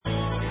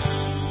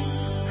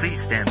Please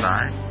stand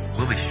by.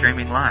 We'll be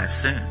streaming live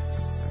soon.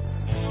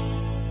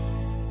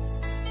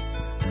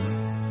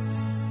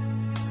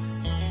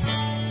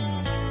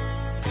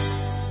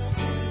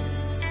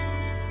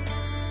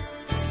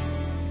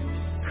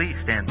 Please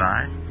stand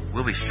by.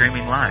 We'll be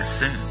streaming live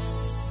soon.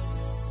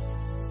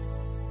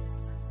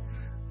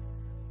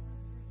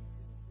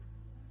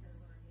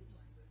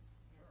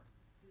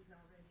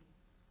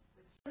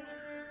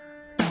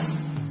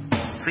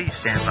 Please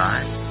stand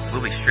by.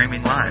 We'll be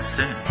streaming live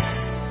soon.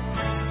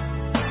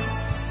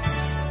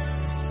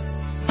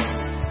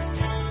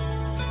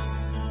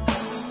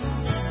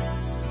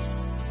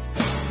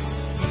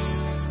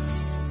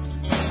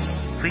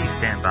 Please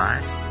stand by.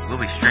 We'll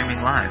be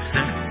streaming live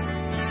soon.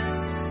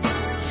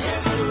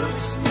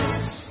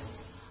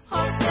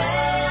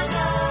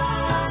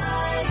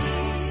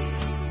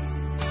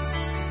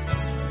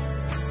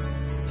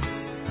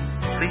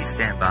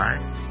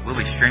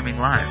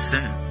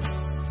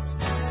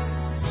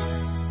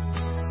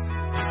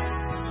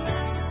 Please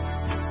stand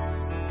by. We'll be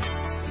streaming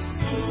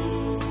live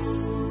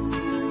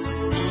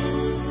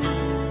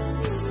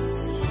soon.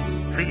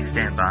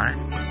 Please stand by.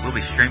 We'll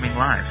be streaming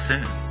live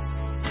soon.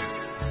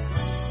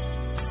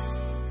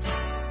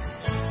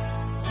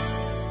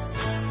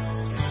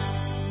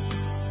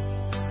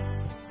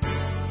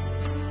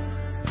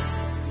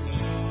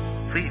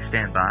 Please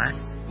stand by.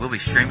 We'll be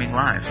streaming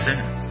live soon.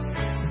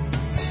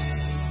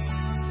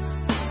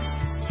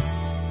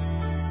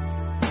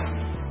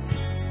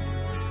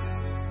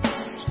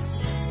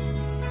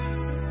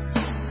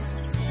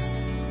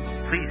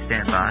 Please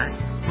stand by.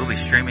 We'll be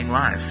streaming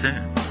live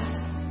soon.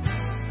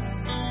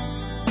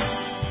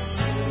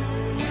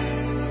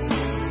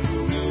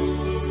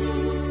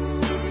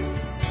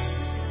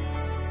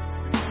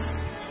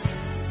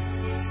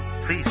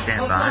 Please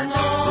stand by.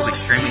 We'll be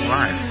streaming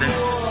live soon.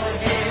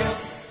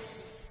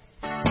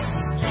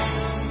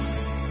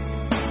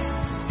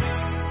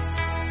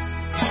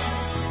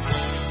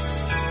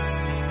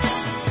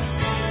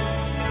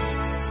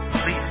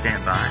 Please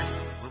stand by.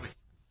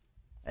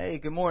 Hey,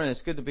 good morning.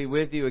 It's good to be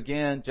with you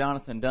again.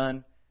 Jonathan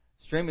Dunn,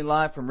 streaming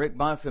live from Rick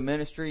Bonfield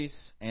Ministries.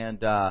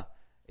 And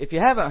if you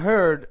haven't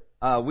heard,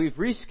 we've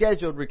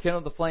rescheduled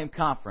Rekindle the Flame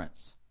Conference.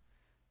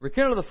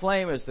 Rekindle the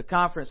Flame is the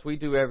conference we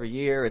do every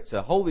year. It's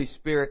a Holy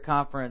Spirit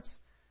conference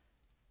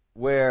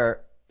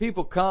where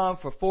people come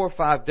for 4 or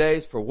 5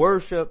 days for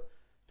worship,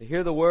 to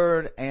hear the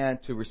Word,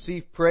 and to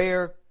receive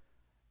prayer.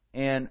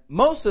 And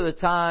most of the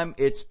time,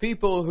 it's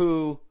people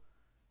who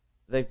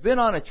they've been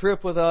on a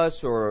trip with us,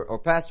 or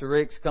Pastor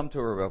Rick's come to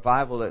a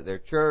revival at their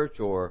church,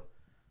 or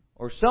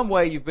some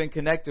way you've been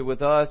connected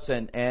with us,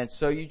 and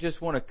so you just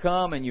want to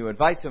come and you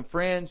invite some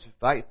friends,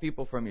 invite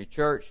people from your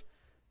church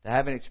to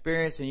have an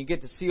experience, and you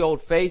get to see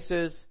old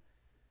faces.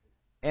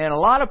 And a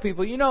lot of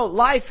people,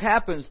 life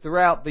happens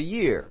throughout the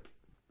year.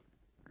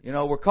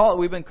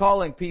 We've been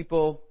calling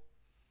people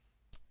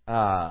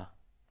about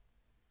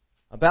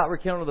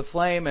Rekindle the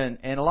Flame, and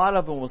a lot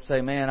of them will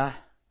say, "Man,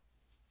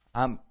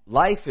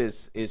 life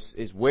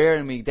is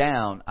wearing me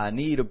down. I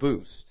need a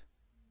boost,"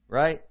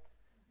 right?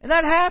 And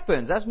that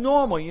happens. That's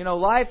normal.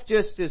 Life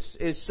just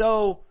is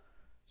so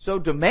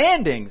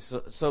demanding.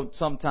 So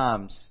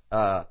sometimes,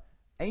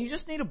 and you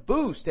just need a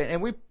boost.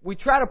 And we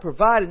try to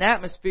provide an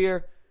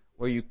atmosphere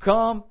where you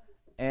come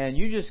and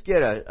you just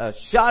get a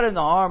shot in the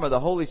arm of the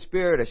Holy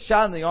Spirit, a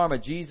shot in the arm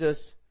of Jesus,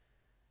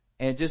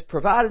 and just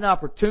provide an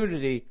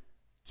opportunity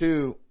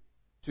to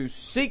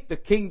seek the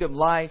kingdom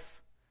life.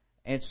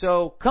 And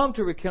so come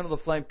to Rekindle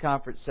the Flame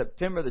Conference,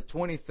 September the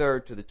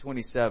 23rd to the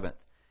 27th.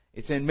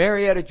 It's in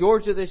Marietta,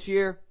 Georgia this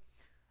year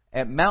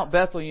at Mount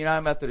Bethel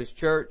United Methodist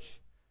Church.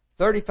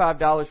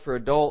 $35 for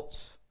adults.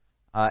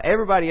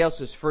 Everybody else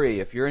is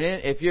free. If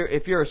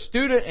you're a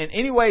student in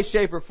any way,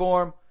 shape, or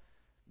form,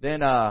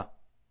 then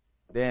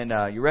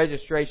your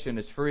registration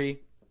is free.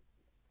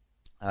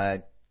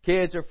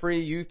 Kids are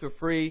free, youth are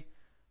free,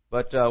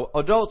 but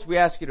adults, we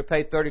ask you to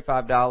pay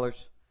 $35,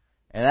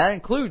 and that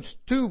includes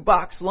 2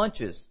 box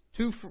lunches.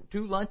 Two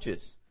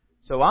lunches.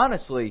 So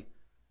honestly,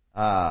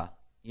 it's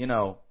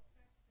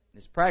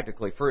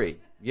practically free.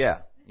 Yeah.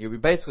 You'll be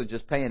basically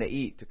just paying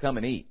to come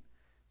and eat.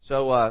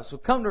 So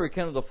come to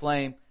Rekindle the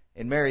Flame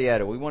in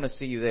Marietta. We want to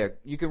see you there.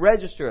 You can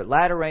register at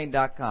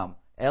latterain.com.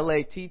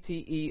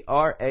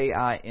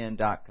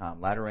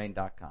 LATTERAIN.com.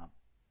 Latterain.com.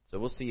 So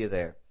we'll see you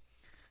there.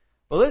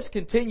 Well, let's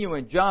continue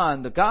in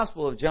John, the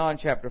Gospel of John,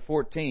 chapter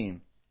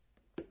 14.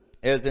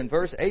 As in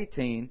verse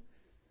 18,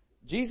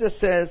 Jesus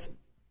says,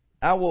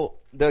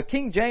 the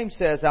King James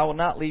says, "I will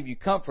not leave you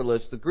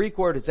comfortless." The Greek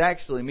word is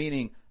actually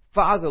meaning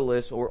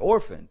fatherless or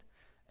orphaned.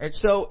 And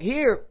so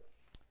here,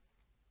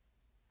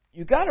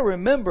 you got to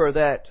remember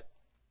that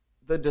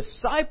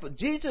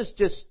Jesus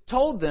just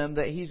told them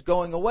that He's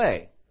going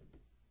away.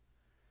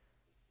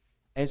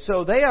 And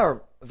so they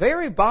are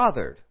very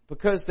bothered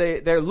because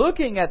they're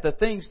looking at the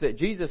things that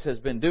Jesus has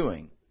been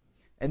doing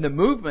and the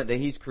movement that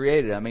He's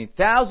created. I mean,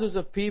 thousands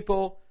of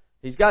people.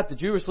 He's got the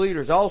Jewish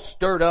leaders all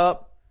stirred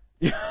up.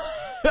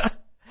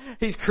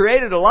 He's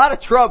created a lot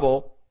of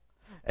trouble.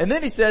 And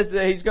then He says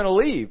that He's going to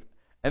leave.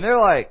 And they're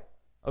like,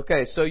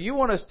 "Okay, so you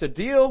want us to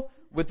deal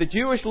with the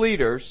Jewish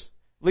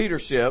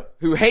leadership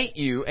who hate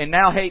you and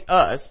now hate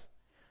us,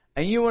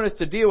 and you want us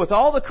to deal with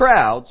all the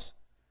crowds,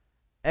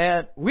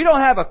 and we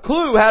don't have a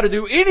clue how to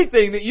do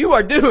anything that you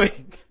are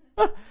doing.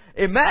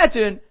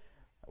 Imagine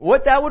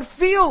what that would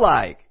feel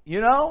like,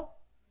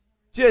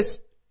 Just,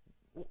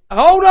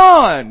 hold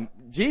on,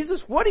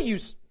 Jesus, what are you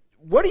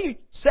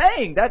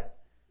saying?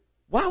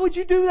 Why would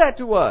you do that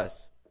to us?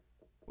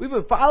 We've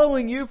been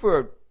following you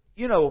for,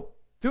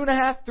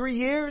 2.5, 3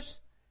 years,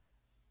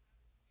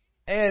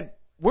 and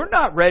we're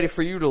not ready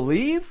for you to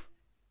leave.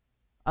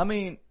 I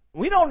mean,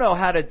 we don't know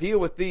how to deal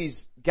with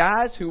these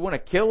guys who want to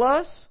kill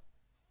us.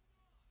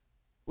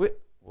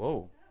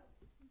 Whoa.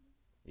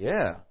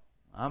 Yeah,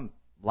 I'm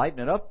lighting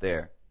it up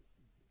there.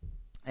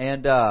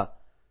 And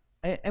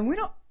we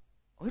don't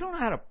know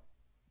how to,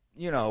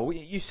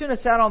 you sent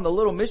us out on the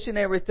little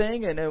missionary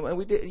thing, and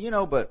we did,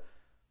 but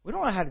we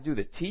don't know how to do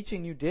the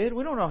teaching you did.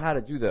 We don't know how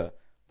to do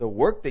the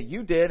work that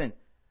you did, and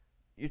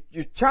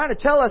you're trying to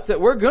tell us that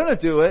we're going to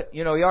do it.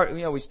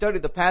 We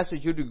studied the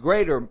passage, you do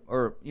great,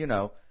 or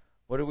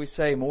what do we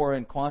say? More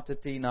in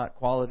quantity, not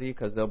quality,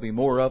 because there'll be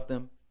more of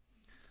them.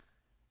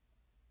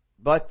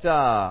 But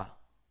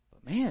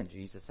man,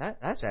 Jesus,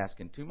 that's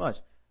asking too much.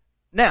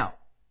 Now,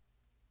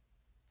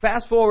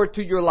 fast forward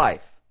to your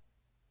life.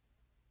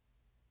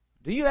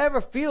 Do you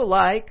ever feel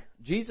like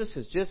Jesus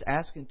is just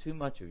asking too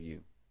much of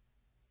you?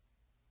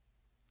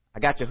 I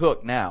got you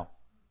hooked now,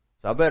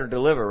 so I better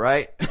deliver,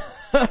 right?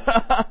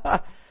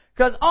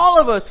 Because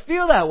all of us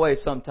feel that way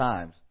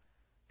sometimes.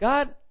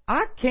 God,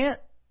 I can't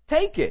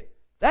take it.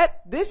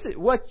 This is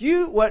what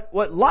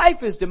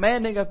life is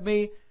demanding of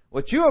me,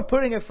 what you are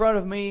putting in front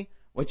of me,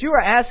 what you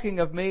are asking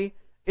of me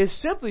is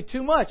simply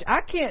too much. I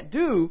can't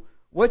do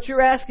what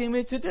you're asking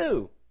me to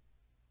do.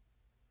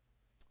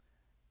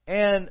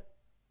 And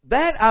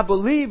that, I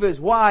believe,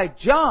 is why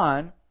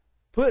John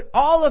put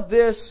all of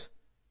this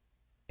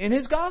in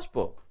his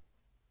gospel.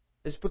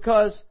 It's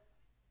because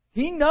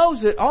he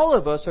knows that all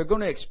of us are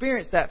going to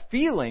experience that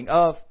feeling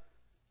of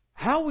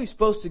how are we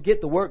supposed to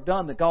get the work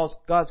done that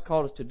God's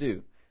called us to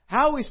do?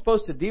 How are we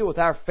supposed to deal with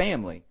our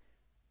family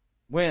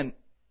when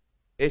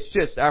it's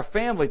just, our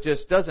family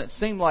just doesn't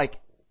seem like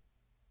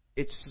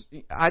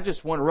I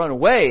just want to run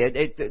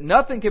away.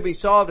 Nothing can be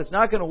solved. It's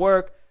not going to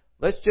work.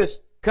 Let's just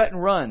cut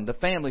and run the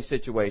family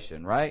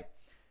situation, right?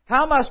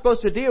 How am I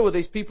supposed to deal with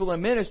these people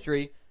in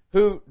ministry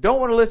who don't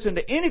want to listen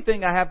to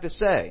anything I have to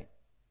say?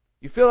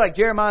 You feel like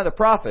Jeremiah the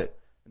prophet.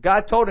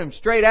 God told him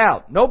straight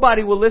out,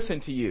 nobody will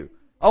listen to you.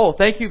 Oh,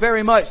 thank you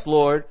very much,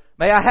 Lord.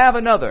 May I have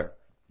another?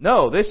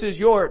 No, this is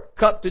your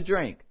cup to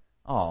drink.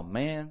 Oh,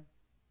 man.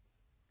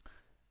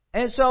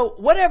 And so,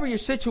 whatever your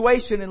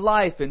situation in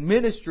life and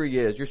ministry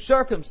is, your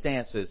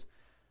circumstances,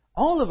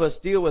 all of us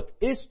deal with,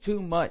 it's too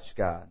much,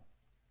 God.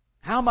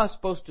 How am I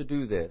supposed to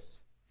do this?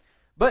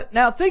 But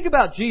now think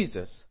about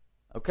Jesus,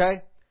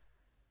 okay?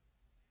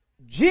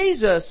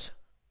 Jesus,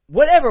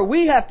 whatever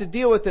we have to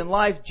deal with in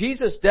life,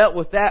 Jesus dealt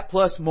with that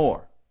plus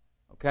more,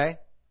 okay?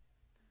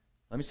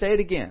 Let me say it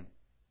again.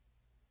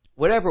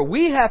 Whatever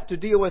we have to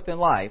deal with in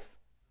life,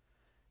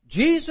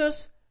 Jesus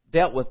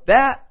dealt with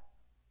that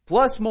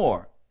plus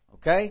more.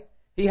 Okay?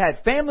 He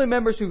had family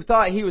members who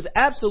thought he was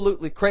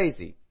absolutely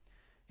crazy.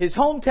 His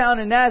hometown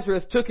in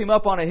Nazareth took him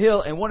up on a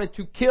hill and wanted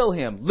to kill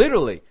him.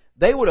 Literally.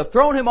 They would have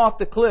thrown him off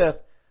the cliff,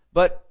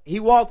 but he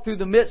walked through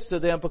the midst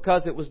of them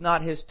because it was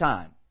not his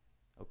time.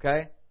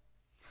 Okay?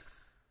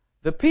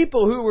 The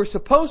people who were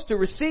supposed to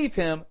receive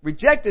him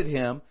rejected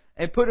him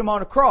and put him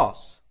on a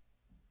cross.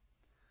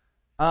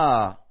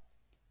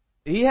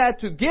 He had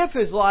to give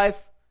his life,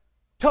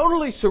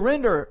 totally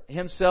surrender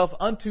himself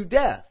unto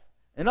death.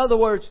 In other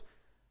words,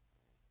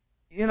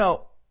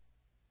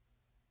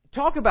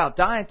 talk about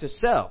dying to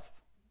self.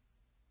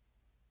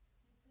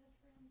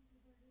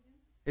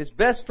 His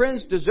best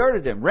friends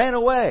deserted him, ran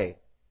away.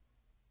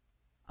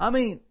 I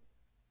mean,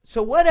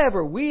 so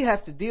whatever we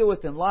have to deal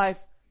with in life,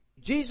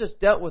 Jesus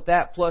dealt with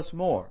that plus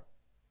more.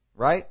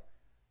 Right?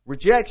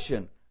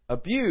 Rejection,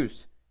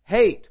 abuse,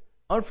 hate,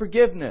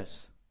 unforgiveness,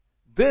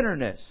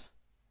 bitterness,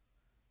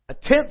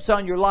 attempts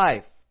on your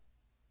life.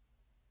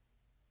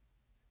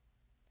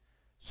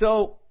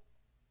 So,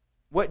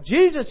 what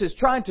Jesus is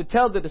trying to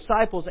tell the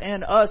disciples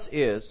and us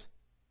is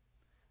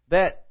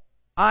that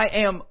I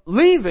am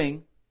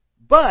leaving,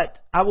 but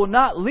I will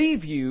not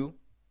leave you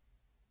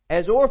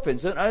as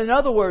orphans. In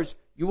other words,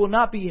 you will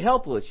not be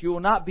helpless. You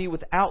will not be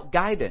without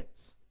guidance.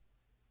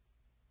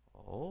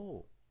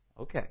 Oh,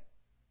 okay.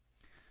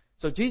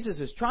 So Jesus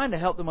is trying to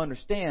help them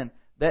understand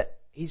that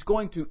He's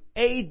going to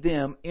aid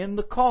them in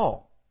the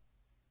call.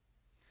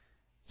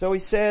 So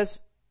He says,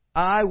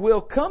 I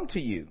will come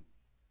to you.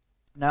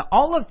 Now,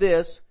 all of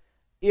this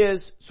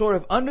is sort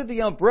of under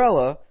the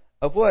umbrella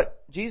of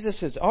what Jesus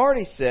has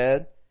already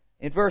said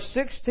in verse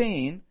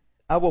 16,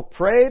 I will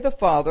pray the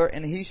Father,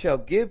 and He shall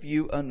give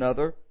you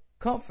another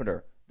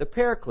Comforter, the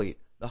Paraclete,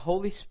 the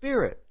Holy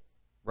Spirit,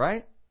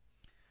 right?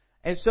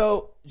 And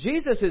so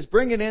Jesus is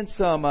bringing in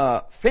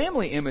some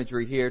family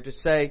imagery here to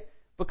say,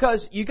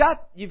 because you've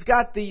got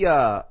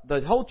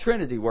the whole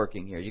Trinity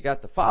working here. You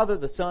got the Father,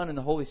 the Son, and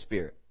the Holy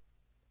Spirit.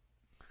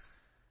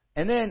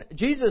 And then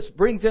Jesus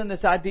brings in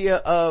this idea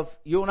of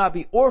you will not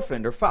be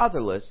orphaned or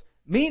fatherless,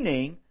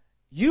 meaning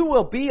you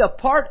will be a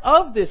part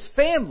of this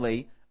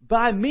family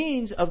by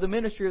means of the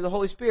ministry of the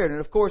Holy Spirit. And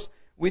of course,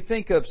 we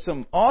think of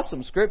some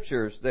awesome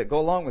scriptures that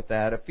go along with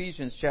that.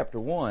 Ephesians chapter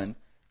 1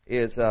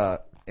 is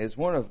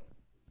one of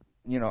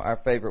our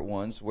favorite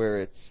ones,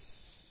 where it's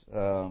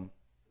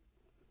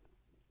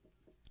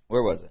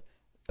where was it?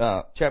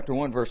 Chapter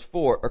 1 verse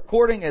 4,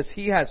 according as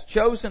He has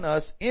chosen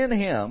us in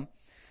Him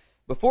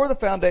before the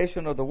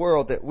foundation of the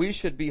world, that we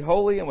should be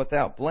holy and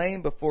without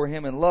blame before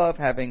Him in love,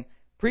 having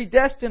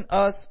predestined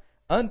us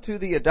unto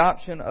the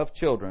adoption of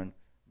children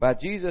by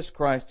Jesus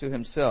Christ to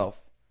Himself,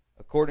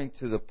 according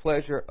to the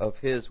pleasure of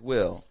His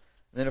will.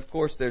 And then, of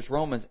course, there's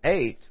Romans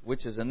 8,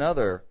 which is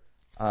another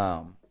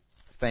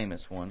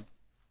famous one.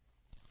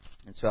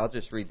 And so I'll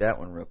just read that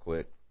one real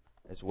quick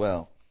as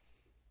well.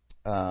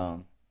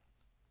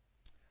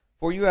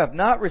 For you have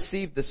not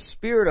received the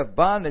spirit of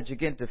bondage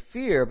again to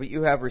fear, but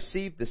you have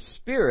received the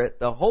Spirit,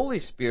 the Holy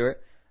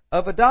Spirit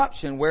of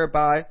adoption,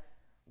 whereby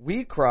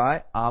we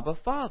cry, Abba,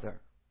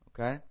 Father.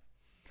 Okay?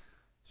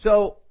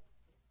 So,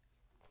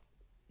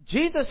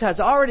 Jesus has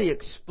already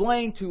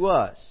explained to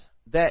us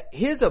that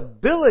His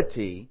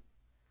ability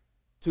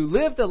to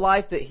live the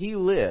life that He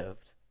lived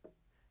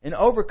and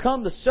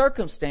overcome the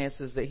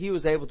circumstances that He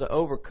was able to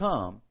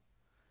overcome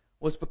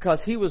was because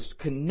He was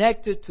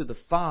connected to the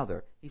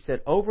Father. He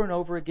said over and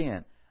over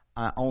again,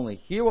 I only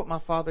hear what my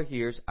Father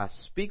hears, I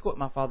speak what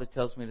my Father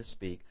tells me to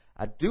speak,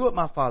 I do what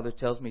my Father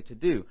tells me to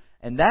do.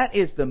 And that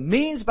is the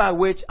means by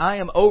which I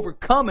am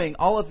overcoming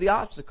all of the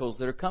obstacles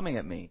that are coming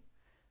at me.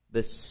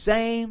 The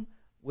same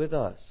with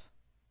us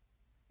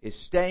is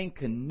staying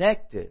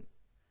connected.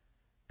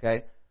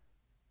 Okay?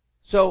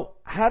 So,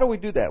 how do we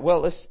do that?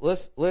 Well,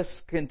 let's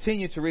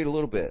continue to read a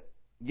little bit.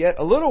 Yet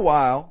a little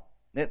while,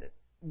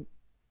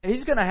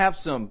 he's going to have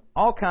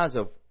all kinds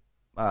of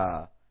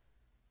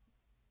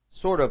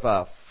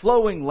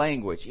flowing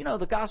language. You know,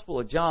 the Gospel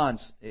of John,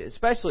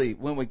 especially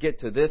when we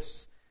get to this,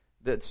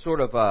 the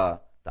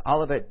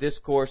Olivet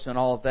Discourse and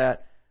all of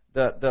that,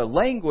 the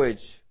language,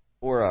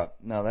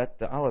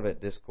 the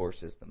Olivet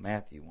Discourse is the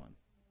Matthew one.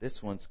 This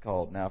one's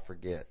called, now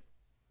forget.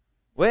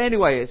 Well,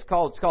 anyway, it's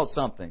called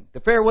something. The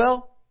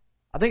Farewell?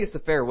 I think it's the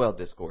Farewell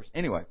Discourse.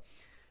 Anyway,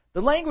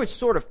 the language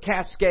sort of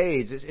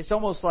cascades. It's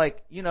almost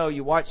like,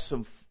 you watch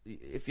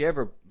if you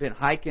ever been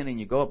hiking and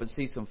you go up and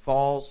see some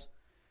falls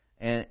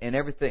and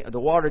everything, the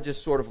water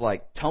just sort of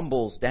like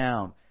tumbles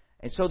down.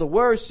 And so the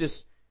words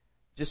just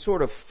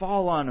sort of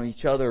fall on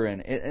each other,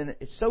 and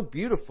it's so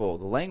beautiful.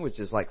 The language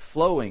is like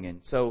flowing,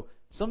 and so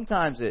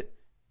sometimes it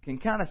can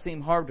kind of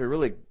seem hard to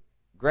really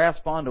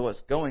grasp onto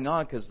what's going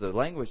on because the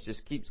language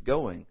just keeps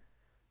going.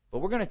 But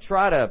we're going to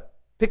try to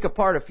pick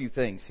apart a few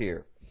things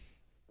here.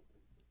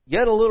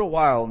 Yet a little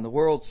while, and the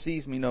world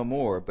sees me no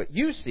more. But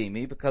you see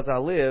me, because I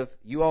live,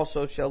 you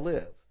also shall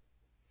live.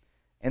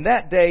 And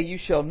that day you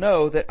shall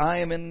know that I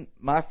am in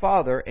my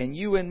Father, and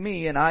you in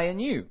me, and I in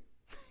you.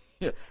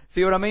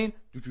 See what I mean?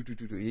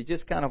 He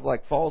just kind of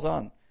like falls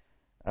on.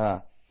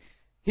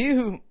 He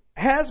who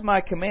has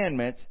my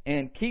commandments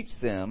and keeps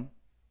them,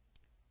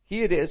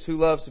 he it is who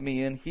loves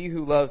me, and he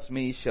who loves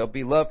me shall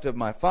be loved of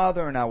my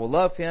Father, and I will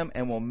love him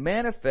and will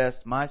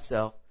manifest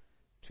myself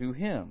to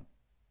him.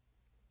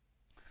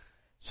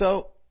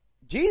 So,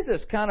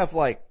 Jesus kind of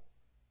like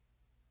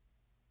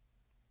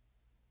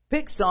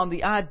picks on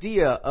the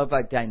idea of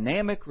a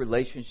dynamic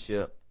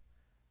relationship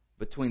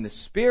between the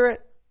Spirit,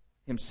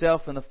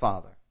 Himself, and the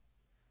Father.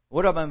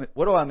 What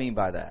do I mean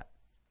by that?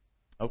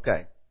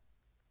 Okay.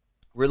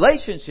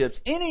 Relationships,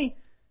 any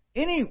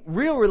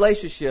real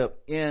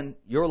relationship in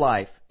your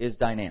life is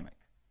dynamic.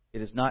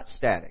 It is not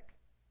static.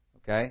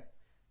 Okay?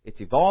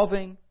 It's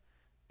evolving.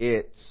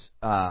 It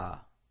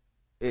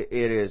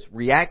is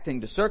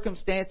reacting to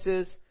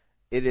circumstances.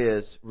 It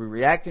is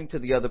reacting to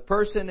the other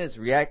person. It's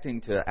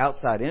reacting to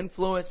outside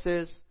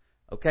influences.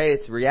 Okay?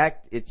 It's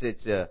reacting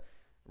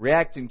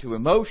to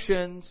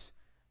emotions.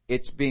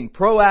 It's being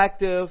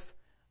proactive.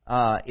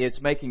 It's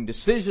making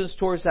decisions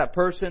towards that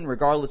person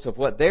regardless of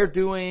what they're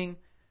doing.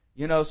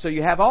 So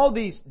you have all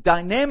these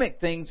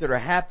dynamic things that are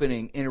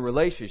happening in a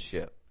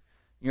relationship.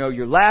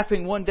 You're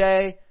laughing one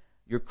day,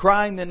 you're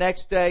crying the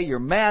next day, you're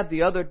mad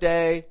the other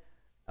day.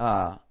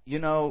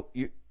 You're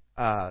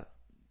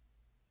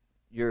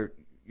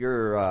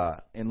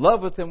in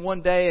love with him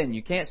one day and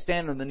you can't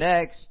stand him the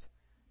next.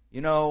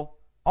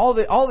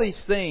 All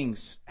these things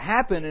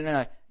happen in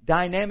a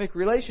dynamic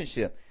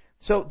relationship.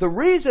 So the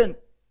reason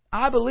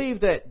I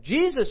believe that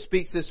Jesus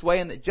speaks this way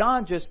and that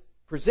John just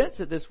presents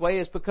it this way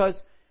is because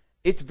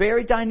it's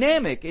very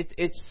dynamic.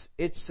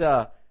 It's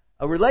a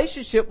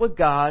relationship with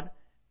God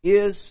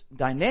is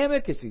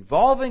dynamic. It's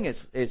evolving.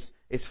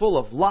 It's full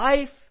of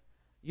life.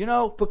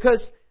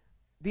 Because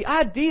the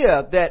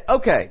idea that,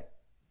 okay,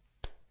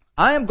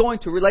 I am going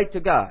to relate to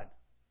God.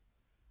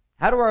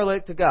 How do I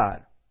relate to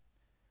God?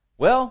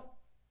 Well,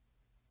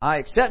 I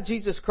accept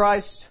Jesus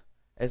Christ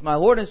as my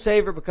Lord and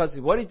Savior because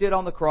of what He did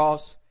on the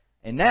cross,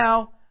 and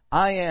now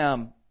I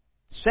am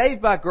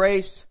saved by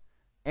grace,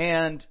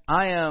 and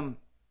I am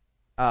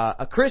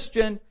a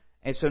Christian,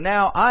 And so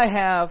now I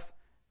have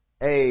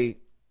a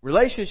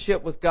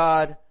relationship with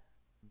God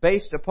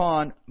based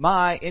upon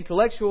my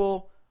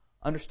intellectual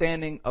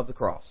understanding of the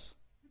cross.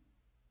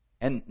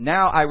 And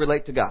now I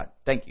relate to God.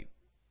 Thank you.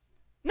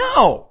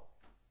 No!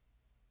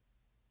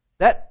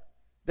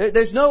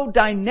 There's no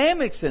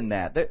dynamics in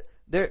that.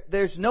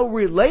 There's no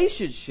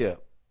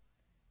relationship.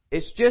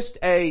 It's just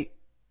a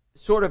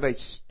sort of a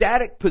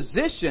static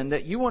position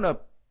that you want to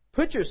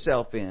put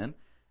yourself in,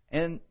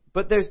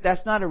 but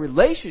that's not a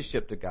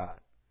relationship to God.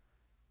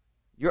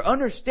 You're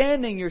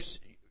understanding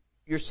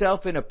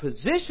yourself in a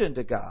position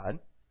to God,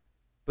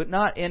 but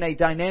not in a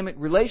dynamic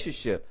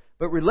relationship.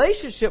 But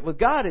relationship with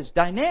God is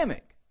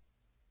dynamic.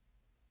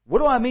 What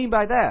do I mean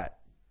by that?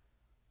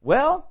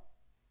 Well,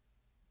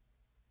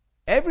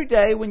 every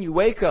day when you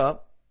wake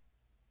up,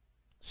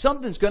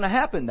 something's going to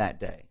happen that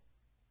day.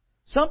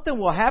 Something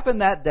will happen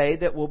that day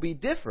that will be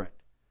different.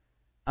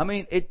 I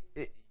mean,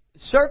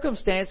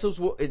 circumstances,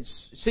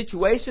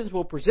 situations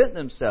will present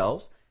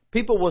themselves.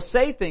 People will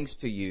say things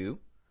to you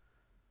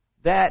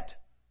that,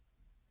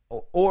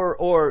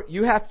 or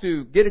you have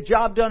to get a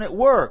job done at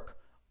work,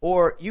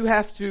 or you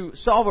have to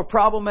solve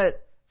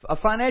a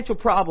financial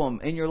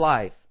problem in your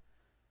life,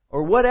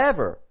 or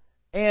whatever.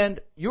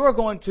 And you're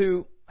going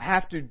to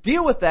have to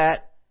deal with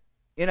that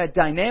in a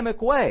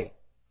dynamic way.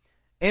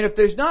 And if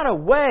there's not a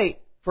way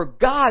for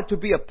God to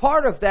be a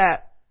part of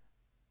that,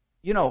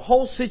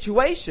 whole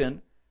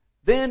situation,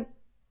 then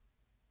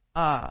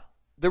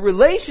the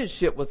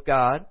relationship with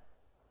God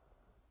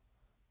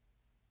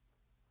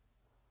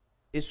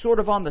is sort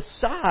of on the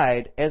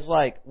side as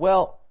like,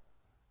 well,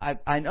 I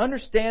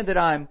understand that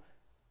I'm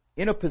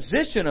in a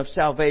position of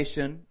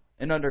salvation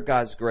and under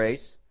God's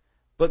grace,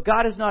 but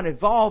God is not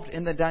involved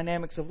in the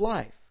dynamics of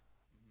life.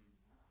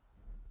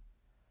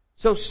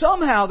 So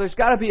somehow there's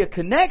got to be a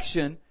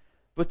connection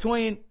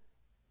between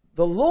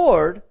the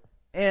Lord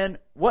and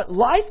what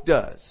life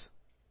does.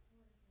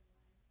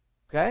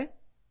 Okay?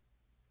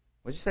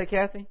 What'd you say,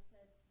 Kathy?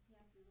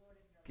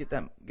 Get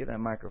that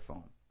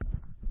microphone.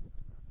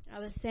 I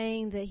was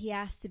saying that He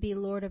has to be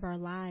Lord of our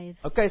lives.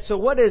 Okay, so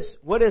what is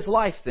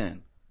life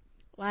then?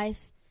 Life,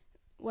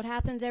 what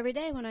happens every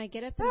day when I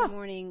get up in the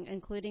morning,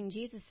 including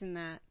Jesus in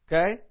that.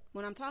 Okay.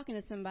 When I'm talking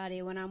to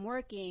somebody, when I'm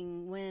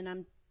working, when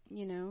I'm,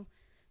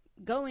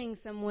 going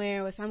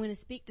somewhere, if I'm going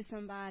to speak to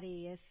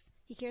somebody, if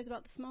He cares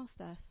about the small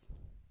stuff.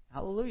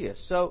 Hallelujah.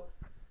 So,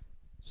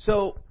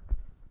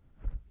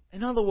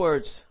 in other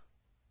words,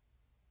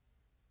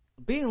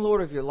 being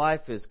Lord of your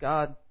life is,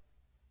 God,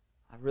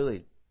 I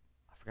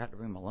forgot to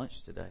bring my lunch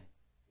today.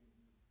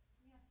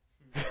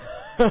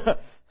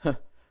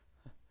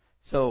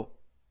 So,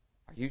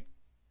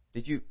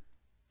 did you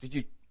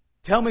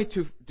tell me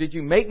did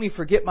you make me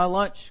forget my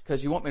lunch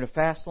because you want me to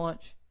fast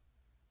lunch?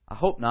 I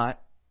hope not.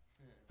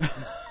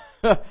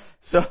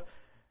 So,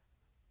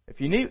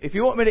 if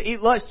you want me to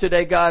eat lunch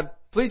today, God,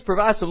 please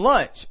provide some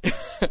lunch.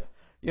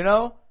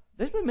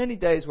 There's been many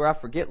days where I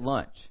forget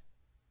lunch.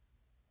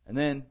 And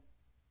then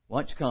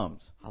lunch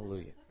comes.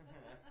 Hallelujah.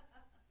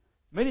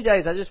 Many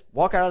days I just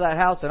walk out of that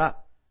house and I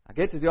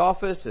get to the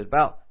office at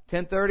about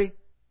 10:30.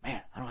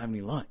 Man, I don't have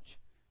any lunch.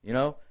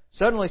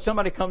 Suddenly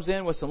somebody comes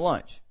in with some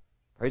lunch.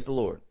 Praise the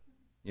Lord.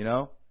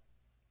 That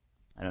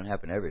doesn't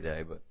happen every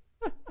day, but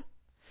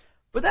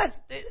but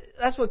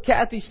that's what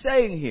Kathy's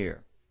saying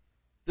here.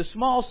 The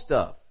small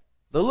stuff,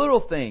 the little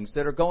things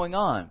that are going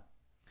on.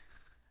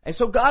 And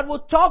so God will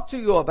talk to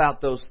you about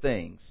those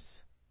things.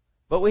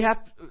 But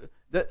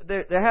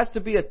there has to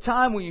be a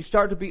time when you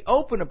start to be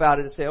open about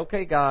it and say,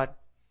 okay, God,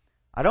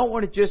 I don't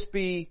want to just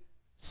be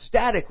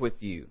static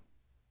with you.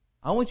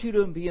 I want you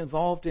to be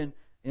involved in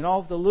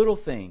all of the little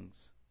things.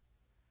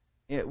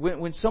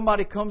 When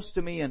somebody comes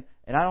to me and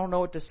I don't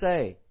know what to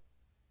say,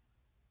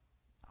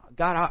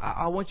 God,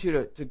 I want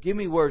you to give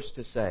me words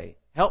to say.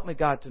 Help me,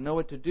 God, to know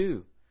what to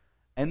do.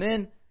 And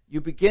then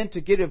you begin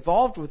to get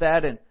involved with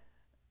that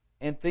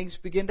and things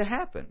begin to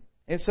happen.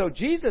 And so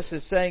Jesus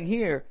is saying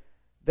here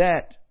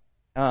that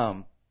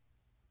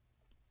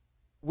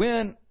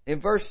when,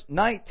 in verse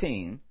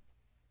 19,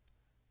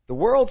 the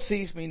world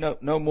sees me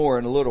no more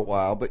in a little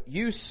while, but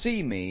you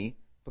see me,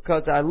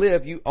 because I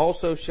live, you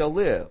also shall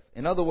live.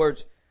 In other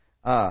words,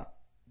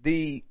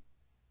 the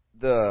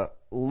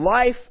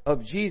life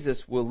of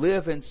Jesus will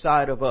live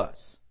inside of us.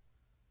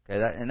 Okay,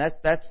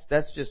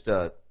 that's just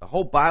a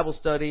whole Bible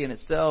study in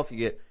itself.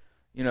 You get,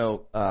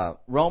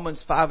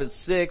 Romans 5 and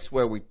 6,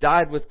 where we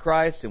died with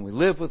Christ and we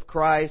live with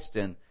Christ,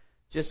 and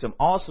just some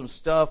awesome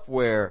stuff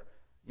where,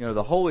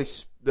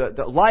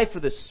 the life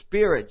of the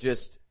Spirit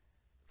just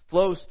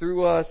flows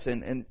through us,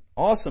 and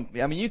awesome.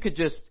 I mean,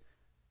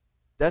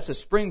 that's a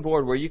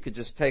springboard where you could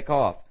just take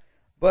off.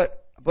 But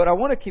I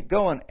want to keep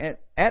going.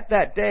 At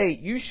that day,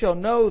 you shall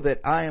know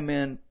that I am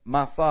in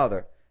my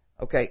Father.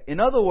 Okay, in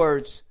other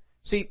words,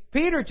 see,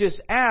 Peter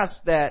just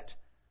asked that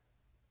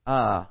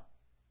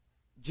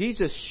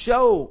Jesus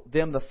show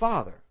them the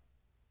Father.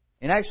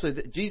 And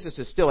actually, Jesus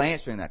is still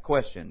answering that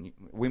question.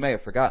 We may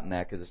have forgotten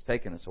that because it's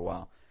taken us a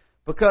while.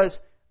 Because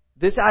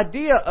this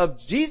idea of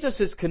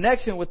Jesus'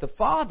 connection with the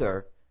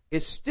Father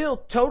is still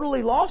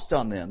totally lost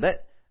on them.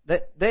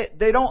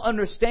 They don't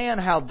understand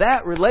how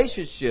that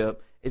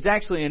relationship is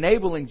actually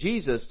enabling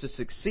Jesus to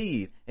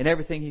succeed in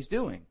everything He's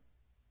doing.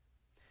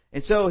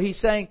 And so He's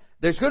saying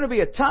there's going to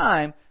be a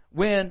time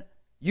when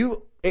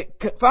it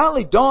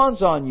finally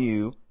dawns on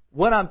you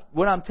what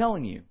I'm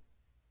telling you.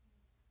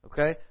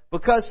 Okay?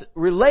 Because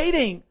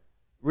relating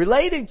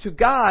to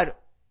God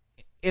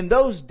in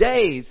those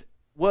days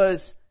was,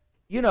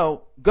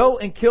 go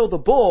and kill the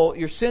bull,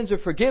 your sins are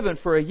forgiven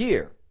for a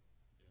year.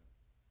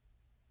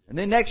 And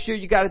then next year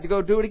you got to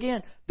go do it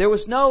again. There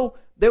was no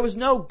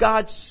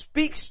God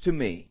speaks to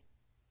me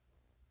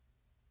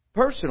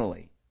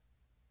personally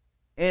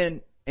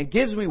and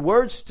gives me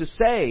words to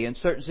say in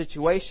certain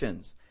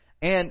situations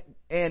and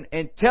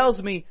tells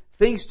me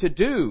things to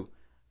do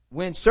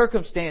when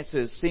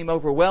circumstances seem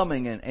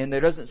overwhelming and there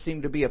doesn't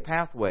seem to be a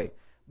pathway.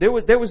 There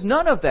was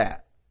none of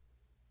that.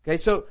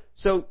 Okay,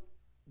 so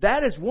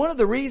that is one of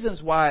the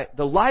reasons why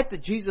the life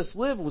that Jesus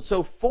lived was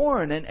so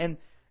foreign and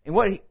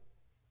what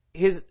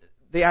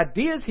the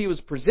ideas He was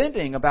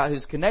presenting about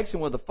His connection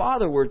with the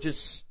Father were just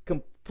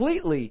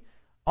completely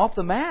off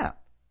the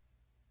map.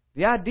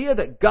 The idea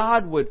that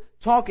God would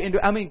talk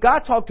God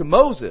talked to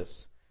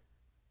Moses.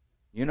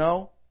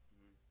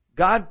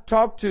 God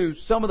talked to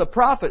some of the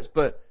prophets,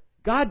 but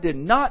God did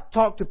not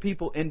talk to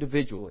people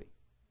individually.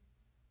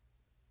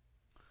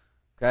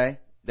 Okay?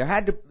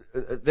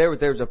 There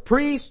was a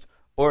priest,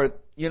 or,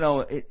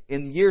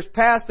 in years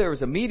past there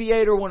was a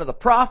mediator, one of the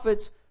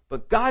prophets,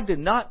 but God did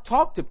not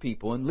talk to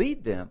people and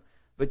lead them.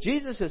 But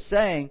Jesus is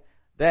saying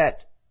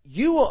that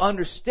you will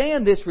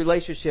understand this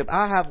relationship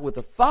I have with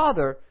the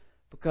Father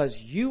because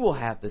you will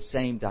have the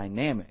same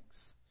dynamics.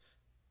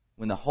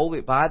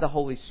 By the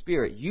Holy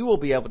Spirit, you will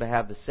be able to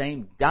have the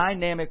same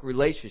dynamic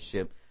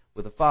relationship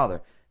with the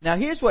Father. Now,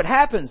 here's what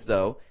happens,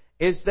 though,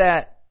 is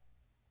that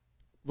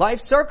life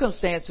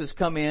circumstances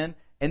come in,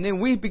 and then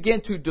we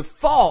begin to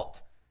default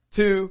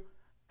to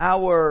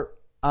our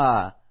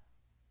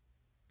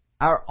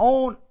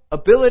own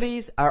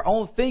abilities, our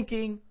own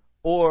thinking,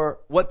 or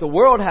what the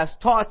world has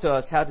taught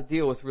us how to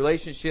deal with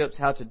relationships,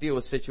 how to deal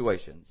with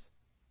situations.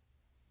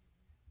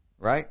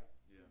 Right?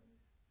 Yeah.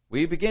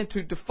 We begin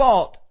to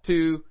default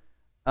to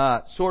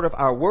sort of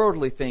our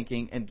worldly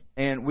thinking,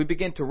 and we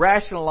begin to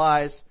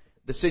rationalize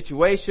the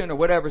situation or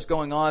whatever's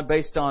going on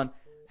based on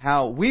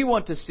how we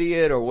want to see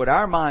it or what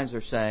our minds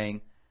are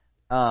saying,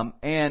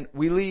 and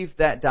we leave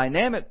that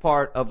dynamic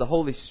part of the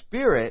Holy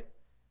Spirit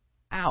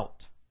out.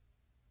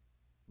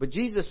 But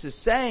Jesus is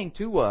saying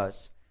to us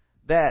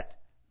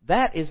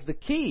that is the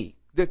key,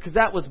 because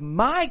that was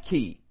my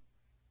key,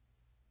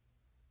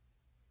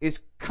 is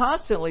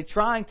constantly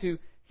trying to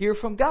hear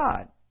from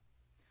God.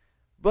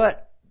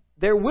 But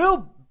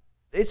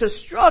it's a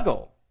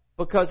struggle,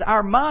 because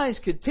our minds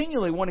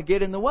continually want to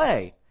get in the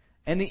way.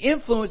 And the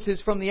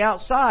influences from the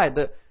outside,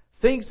 the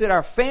things that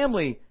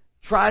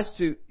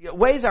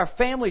ways our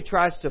family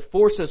tries to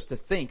force us to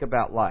think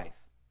about life.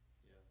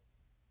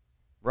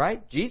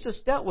 Right?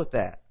 Jesus dealt with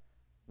that.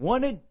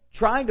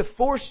 Trying to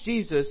force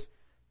Jesus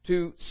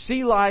to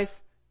see life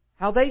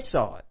how they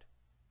saw it.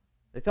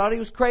 They thought He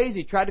was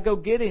crazy, tried to go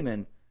get Him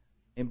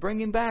and bring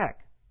Him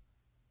back.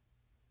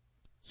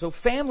 So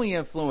family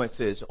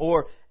influences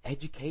or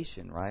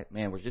education, right?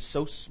 Man, we're just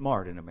so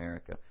smart in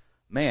America.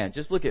 Man,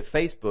 just look at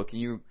Facebook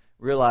and you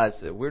realize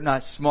that we're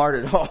not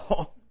smart at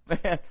all.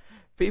 Man,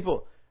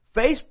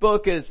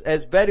 Facebook is,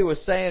 as Betty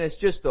was saying,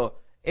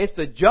 it's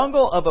the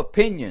jungle of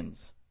opinions.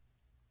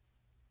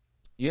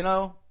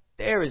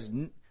 There is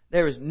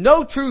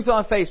no truth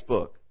on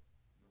Facebook.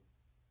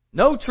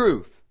 No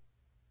truth.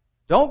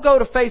 Don't go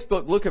to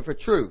Facebook looking for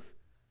truth.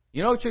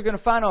 You know what you're going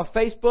to find on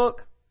Facebook?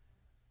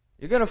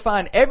 You're going to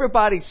find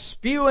everybody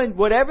spewing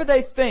whatever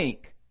they think,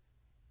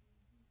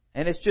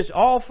 and it's just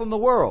all from the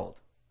world.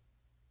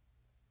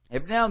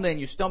 Every now and then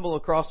you stumble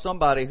across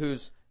somebody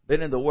who's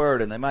been in the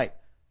Word, and they might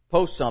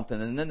post something,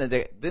 and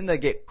then they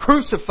get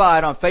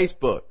crucified on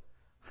Facebook.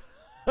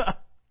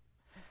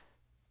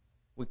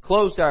 We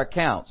closed our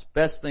accounts.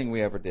 Best thing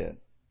we ever did.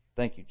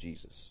 Thank you,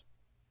 Jesus.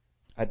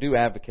 I do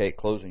advocate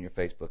closing your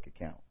Facebook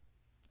account,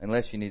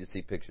 unless you need to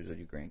see pictures of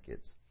your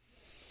grandkids.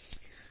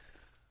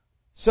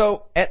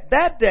 So, at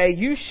that day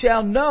you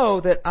shall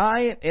know that I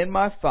am in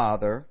my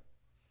Father.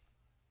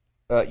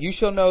 You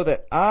shall know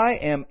that I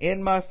am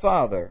in my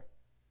Father,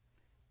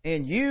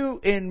 and you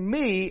in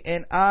me,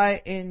 and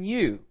I in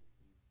you.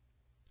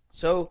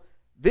 So,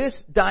 this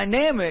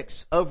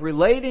dynamics of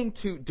relating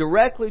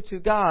directly to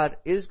God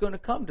is going to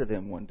come to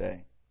them one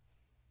day.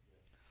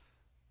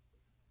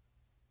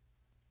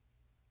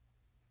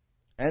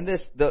 And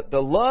the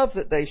love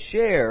that they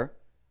share,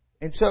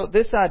 and so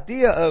this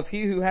idea of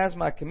he who has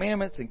my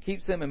commandments and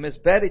keeps them, and Miss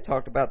Betty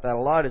talked about that a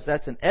lot, is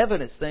that's an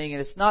evidence thing,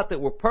 and it's not that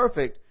we're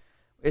perfect,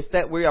 it's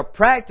that we are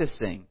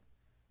practicing.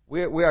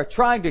 We are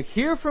trying to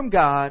hear from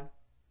God,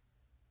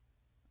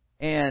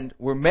 and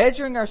we're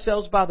measuring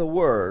ourselves by the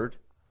Word,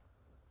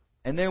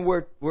 and then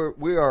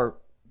we are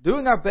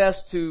doing our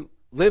best to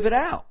live it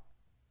out.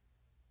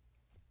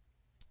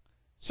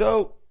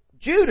 So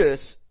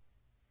Judas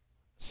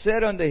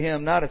said unto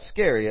him, not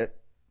Iscariot,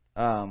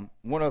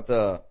 one of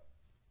the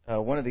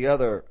one of the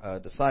other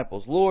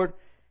disciples, Lord,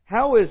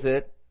 how is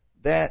it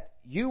that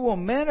you will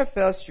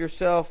manifest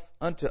yourself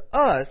unto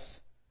us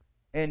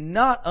and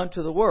not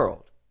unto the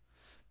world?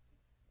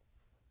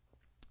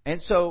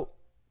 And so,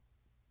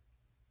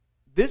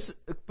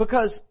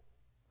 because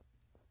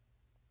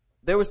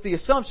there was the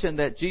assumption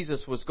that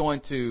Jesus was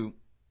going to,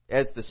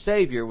 as the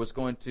Savior, was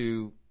going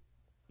to,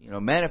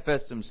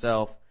 manifest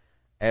himself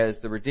as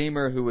the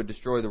Redeemer who would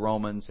destroy the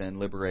Romans and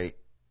liberate,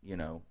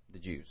 the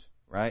Jews,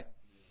 right?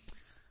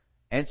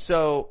 And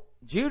so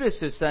Judas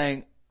is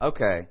saying,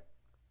 okay,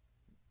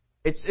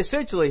 it's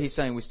essentially he's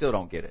saying we still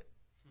don't get it.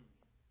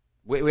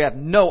 We have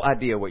no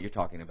idea what you're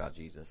talking about,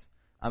 Jesus.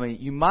 I mean,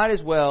 you might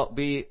as well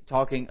be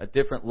talking a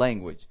different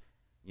language.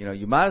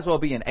 You might as well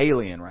be an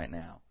alien right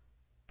now,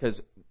 because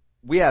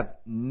we have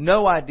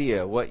no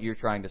idea what you're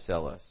trying to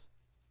sell us.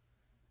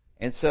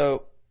 And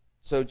so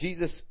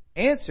Jesus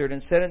answered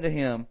and said unto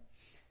him,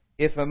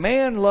 if a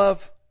man love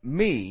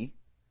me,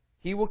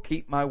 he will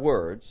keep my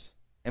words,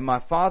 and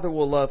my Father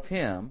will love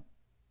him,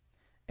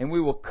 and we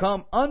will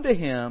come unto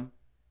him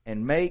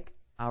and make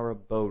our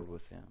abode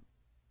with him.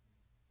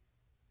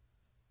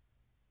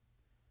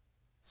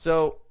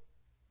 So,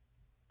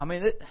 I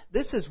mean,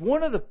 this is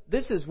one of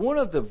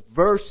the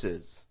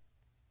verses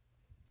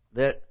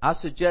that I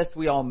suggest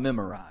we all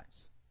memorize.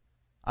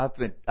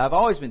 I've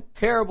always been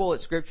terrible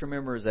at scripture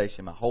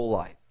memorization my whole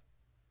life.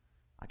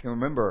 I can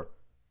remember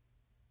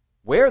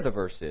where the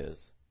verse is,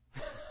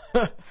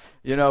 but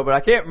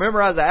I can't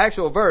memorize the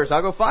actual verse.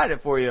 I'll go find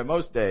it for you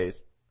most days.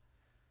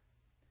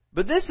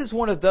 But this is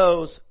one of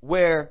those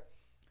where,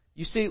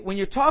 you see, when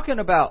you're talking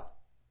about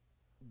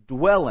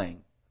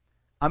dwelling,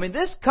 I mean,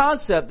 this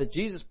concept that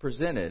Jesus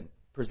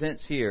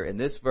presents here in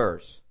this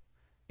verse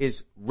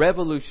is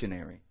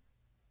revolutionary.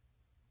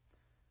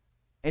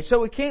 And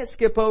so we can't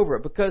skip over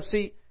it because,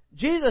 see,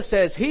 Jesus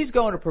says He's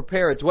going to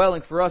prepare a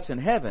dwelling for us in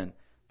heaven,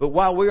 but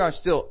while we are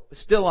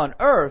still on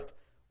earth,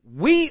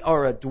 we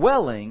are a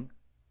dwelling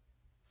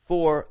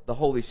for the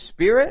Holy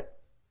Spirit,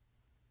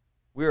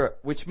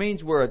 which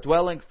means we're a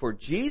dwelling for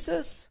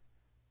Jesus,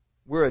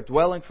 we're a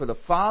dwelling for the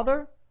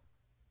Father.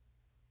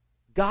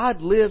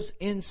 God lives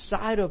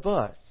inside of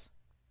us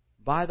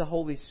by the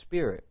Holy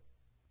Spirit.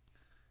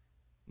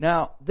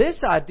 Now, this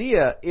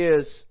idea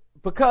is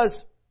because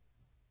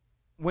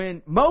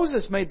when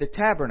Moses made the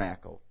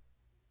tabernacle,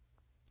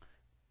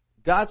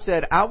 God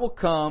said, I will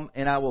come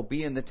and I will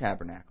be in the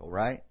tabernacle,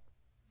 right?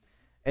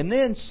 And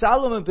then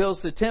Solomon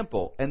builds the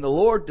temple, and the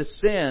Lord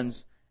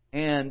descends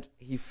and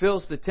He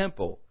fills the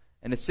temple.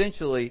 And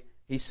essentially,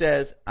 He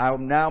says, I will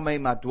now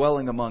make my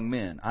dwelling among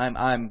men.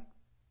 I'm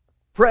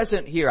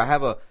present here. I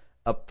have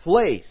a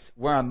place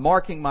where I'm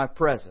marking my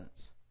presence.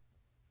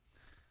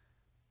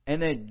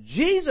 And then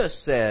Jesus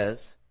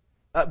says,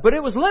 but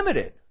it was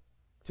limited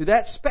to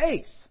that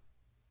space.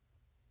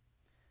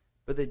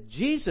 But that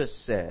Jesus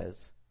says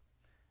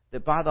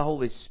that by the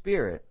Holy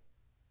Spirit,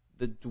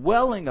 the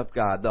dwelling of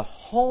God, the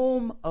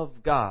home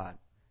of God.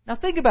 Now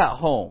think about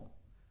home.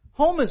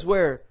 Home is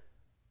where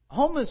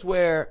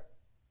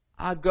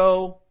I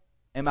go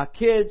and my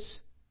kids,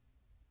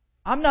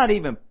 I'm not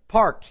even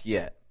parked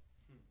yet.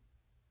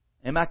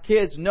 And my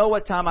kids know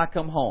what time I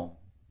come home.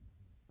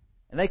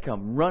 And they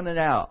come running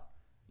out,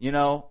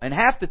 and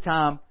half the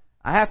time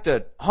I have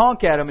to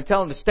honk at them and tell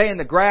them to stay in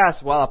the grass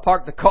while I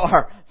park the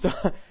car. So,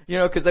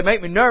 because they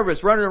make me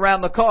nervous running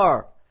around the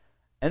car.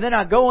 And then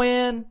I go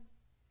in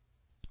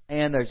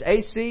and there's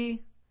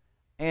AC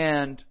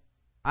and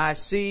I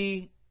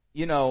see,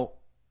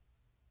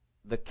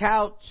 the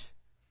couch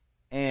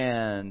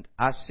and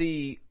I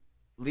see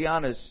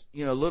Liana's,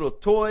 little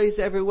toys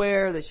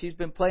everywhere that she's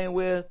been playing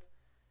with.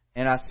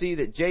 And I see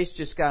that Jace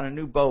just got a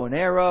new bow and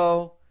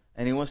arrow,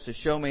 and he wants to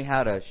show me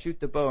how to shoot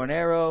the bow and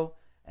arrow.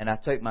 And I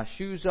take my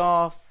shoes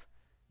off,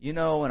 and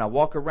I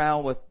walk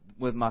around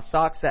with my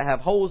socks that have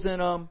holes in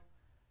them,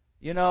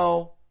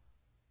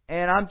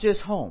 and I'm just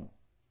home.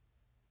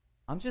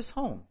 I'm just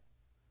home.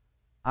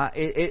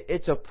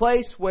 It's a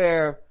place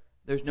where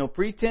there's no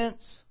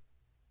pretense,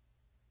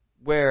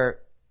 where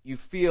you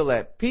feel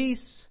at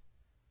peace,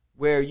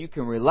 where you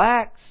can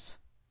relax,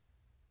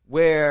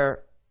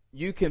 where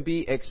you can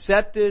be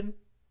accepted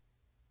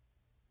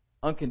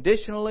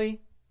unconditionally.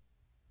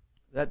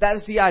 That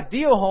is the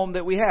ideal home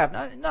that we have.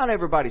 Not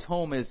everybody's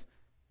home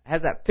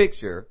has that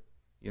picture,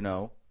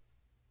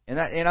 and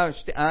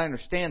I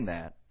understand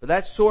that. But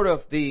that's sort of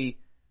the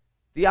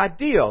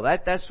ideal.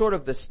 That's sort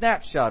of the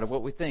snapshot of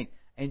what we think.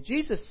 And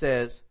Jesus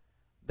says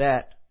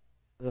that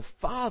the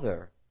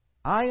Father,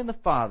 I and the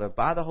Father,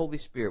 by the Holy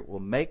Spirit, will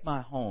make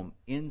my home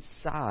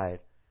inside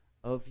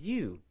of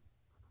you,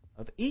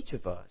 of each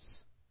of us.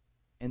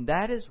 And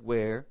that is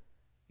where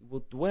He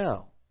will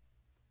dwell.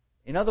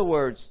 In other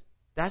words,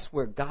 that's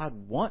where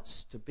God wants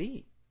to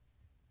be.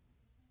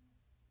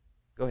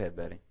 Go ahead,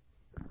 Betty.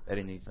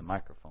 Betty needs a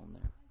microphone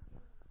there.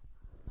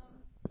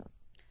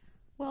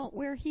 Well,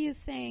 where he is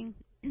saying,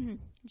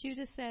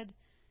 Judas said,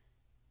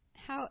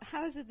 how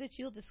is it that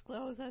you'll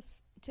disclose us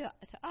to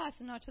us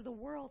and not to the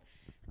world?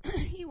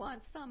 He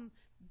wants some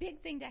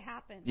big thing to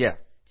happen. Yeah.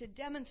 To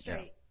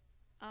demonstrate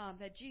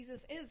that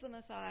Jesus is the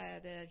Messiah,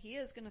 that he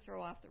is going to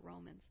throw off the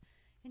Romans.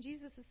 And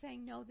Jesus is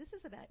saying, no, this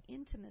is about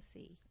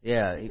intimacy.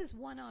 Yeah. This is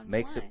one-on-one.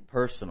 Makes it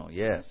personal,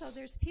 yes. And so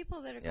there's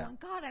people that are going,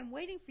 God, I'm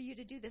waiting for you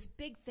to do this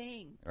big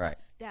thing Right.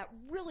 that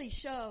really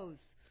shows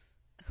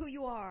who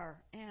you are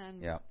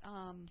and Yeah.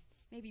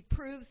 maybe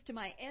proves to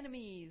my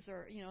enemies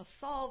or,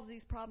 solves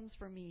these problems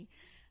for me.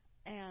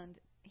 And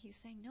he's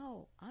saying,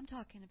 no, I'm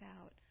talking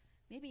about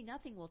maybe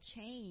nothing will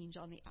change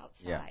on the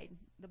outside. Yeah.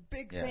 The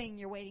big thing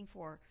you're waiting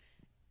for.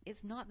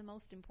 It's not the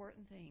most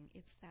important thing.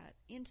 It's that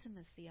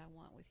intimacy I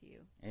want with you.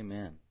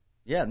 Amen.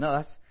 Yeah,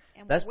 no,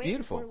 that's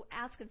beautiful. We're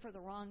asking for the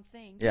wrong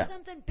thing. Do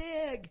something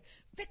big.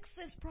 Fix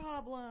this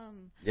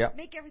problem. Yep.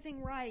 Make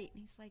everything right.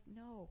 And he's like,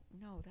 no,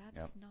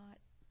 that's not.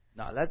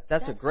 No,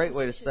 that's a great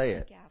way to say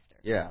it. After.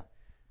 Yeah.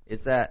 Is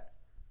that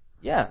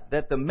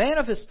the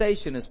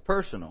manifestation is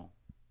personal.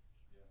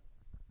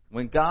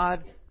 When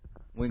God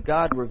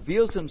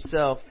reveals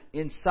himself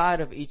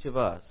inside of each of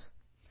us.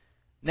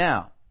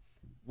 Now,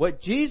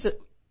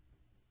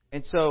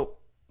 and so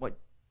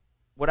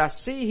what I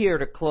see here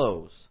to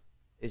close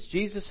is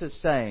Jesus is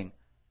saying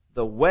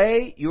the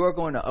way you are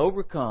going to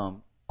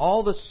overcome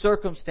all the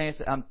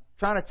circumstances. I'm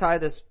trying to tie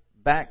this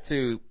back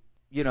to,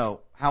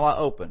 how I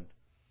opened.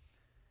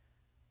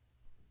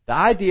 The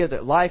idea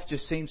that life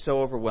just seems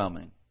so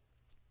overwhelming.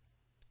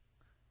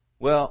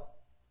 Well,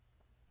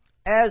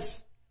 as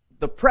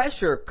the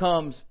pressure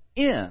comes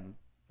in,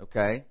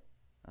 okay,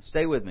 now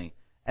stay with me.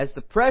 As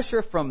the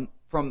pressure from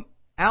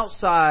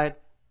outside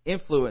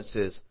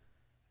influences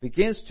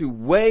begins to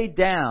weigh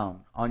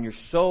down on your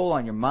soul,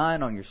 on your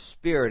mind, on your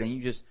spirit, and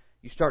you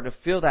start to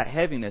feel that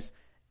heaviness,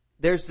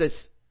 there's this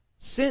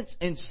sense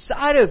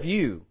inside of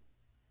you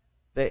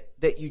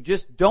that you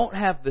just don't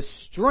have the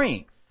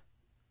strength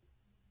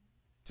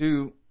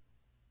to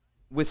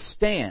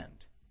withstand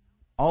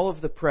all of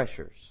the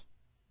pressures.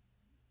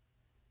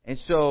 And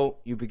so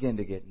you begin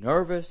to get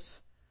nervous,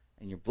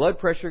 and your blood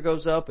pressure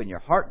goes up, and your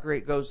heart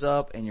rate goes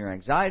up, and your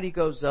anxiety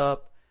goes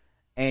up,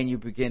 and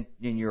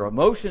your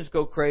emotions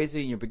go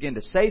crazy, and you begin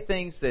to say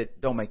things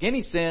that don't make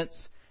any sense,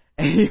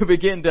 and you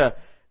begin to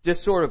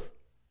just sort of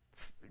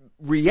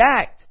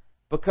react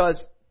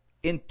because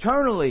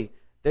internally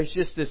there's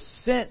just this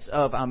sense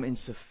of I'm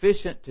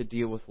insufficient to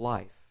deal with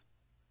life.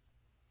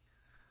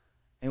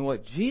 And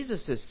what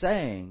Jesus is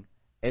saying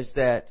is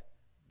that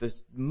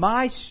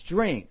my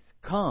strength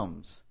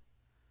comes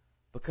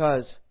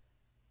because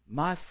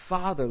my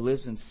Father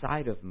lives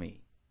inside of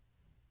me.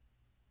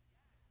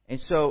 And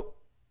so,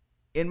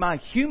 in my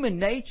human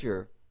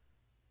nature,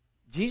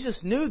 Jesus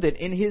knew that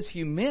in his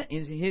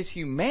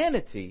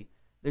humanity,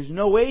 there's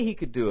no way he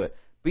could do it.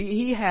 But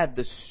he had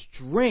the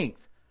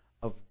strength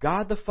of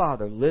God the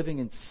Father living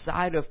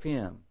inside of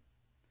him.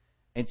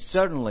 And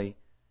suddenly,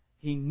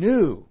 he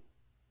knew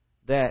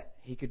that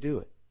he could do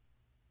it.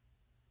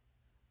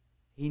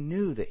 He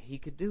knew that he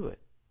could do it.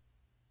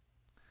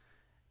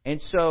 And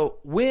so,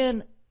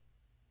 when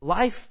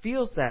life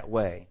feels that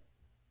way,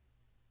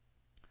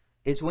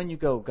 is when you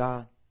go,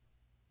 God,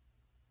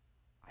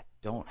 I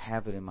don't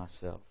have it in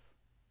myself.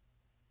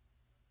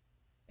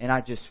 And I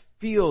just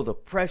feel the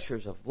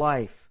pressures of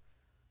life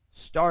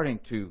starting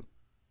to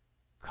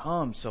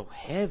come so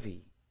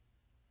heavy.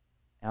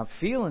 And I'm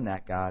feeling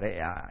that, God.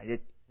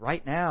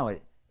 Right now,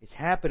 it's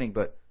happening,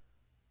 but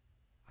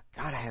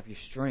I've got to have your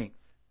strength.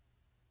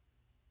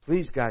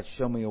 Please, God,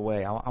 show me a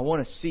way. I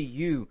want to see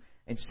you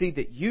and see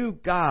that you,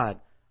 God,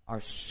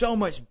 are so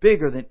much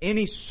bigger than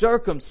any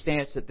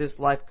circumstance that this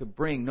life could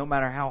bring, no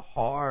matter how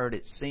hard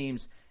it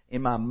seems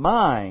in my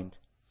mind.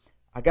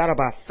 I got to,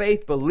 by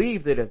faith,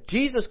 believe that if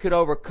Jesus could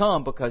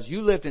overcome because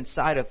you lived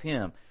inside of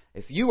him,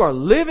 if you are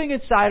living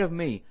inside of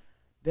me,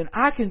 then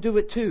I can do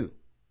it too.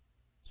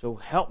 So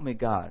help me,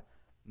 God.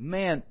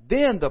 Man,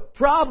 then the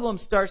problem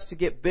starts to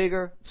get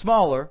bigger,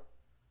 smaller,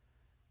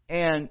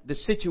 and the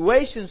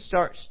situation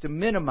starts to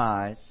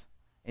minimize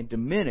and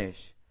diminish,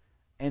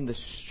 and the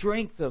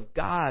strength of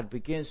God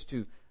begins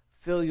to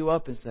fill you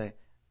up and say,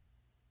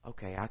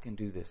 okay, I can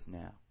do this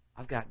now.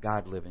 I've got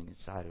God living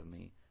inside of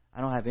me.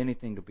 I don't have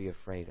anything to be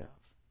afraid of.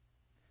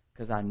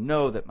 Because I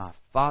know that my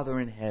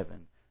Father in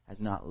heaven has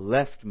not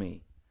left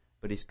me,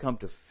 but He's come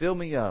to fill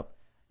me up,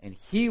 and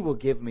He will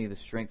give me the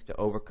strength to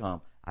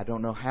overcome. I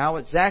don't know how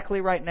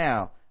exactly right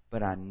now,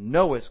 but I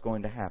know it's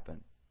going to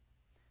happen.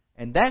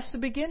 And that's the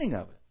beginning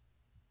of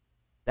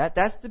it.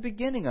 That's the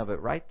beginning of it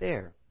right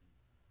there.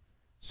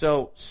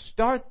 So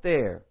start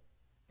there,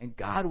 and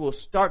God will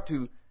start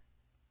to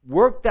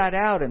work that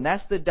out, and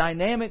that's the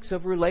dynamics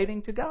of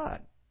relating to God.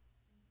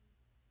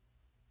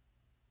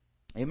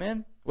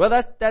 Amen? Well,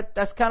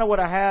 that's kind of what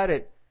I had.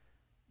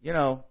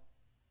 I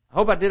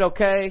hope I did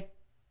okay.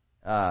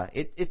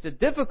 It's a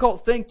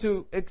difficult thing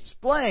to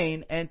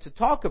explain and to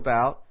talk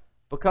about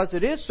because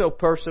it is so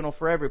personal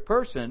for every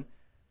person.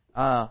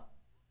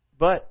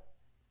 But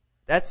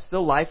that's the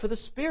life of the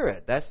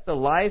Spirit. That's the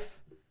life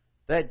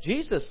that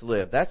Jesus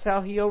lived. That's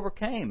how He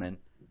overcame, and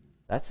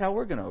that's how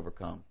we're going to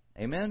overcome.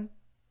 Amen?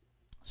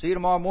 See you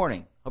tomorrow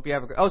morning. Hope you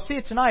have a great... see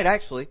you tonight,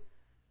 actually.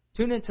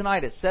 Tune in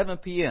tonight at 7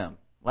 p.m.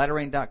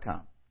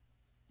 LatterRain.com.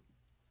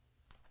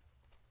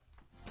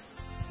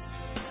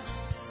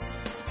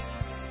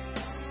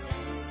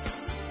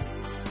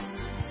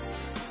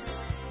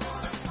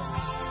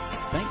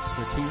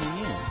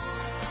 tuning in.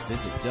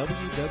 Visit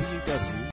www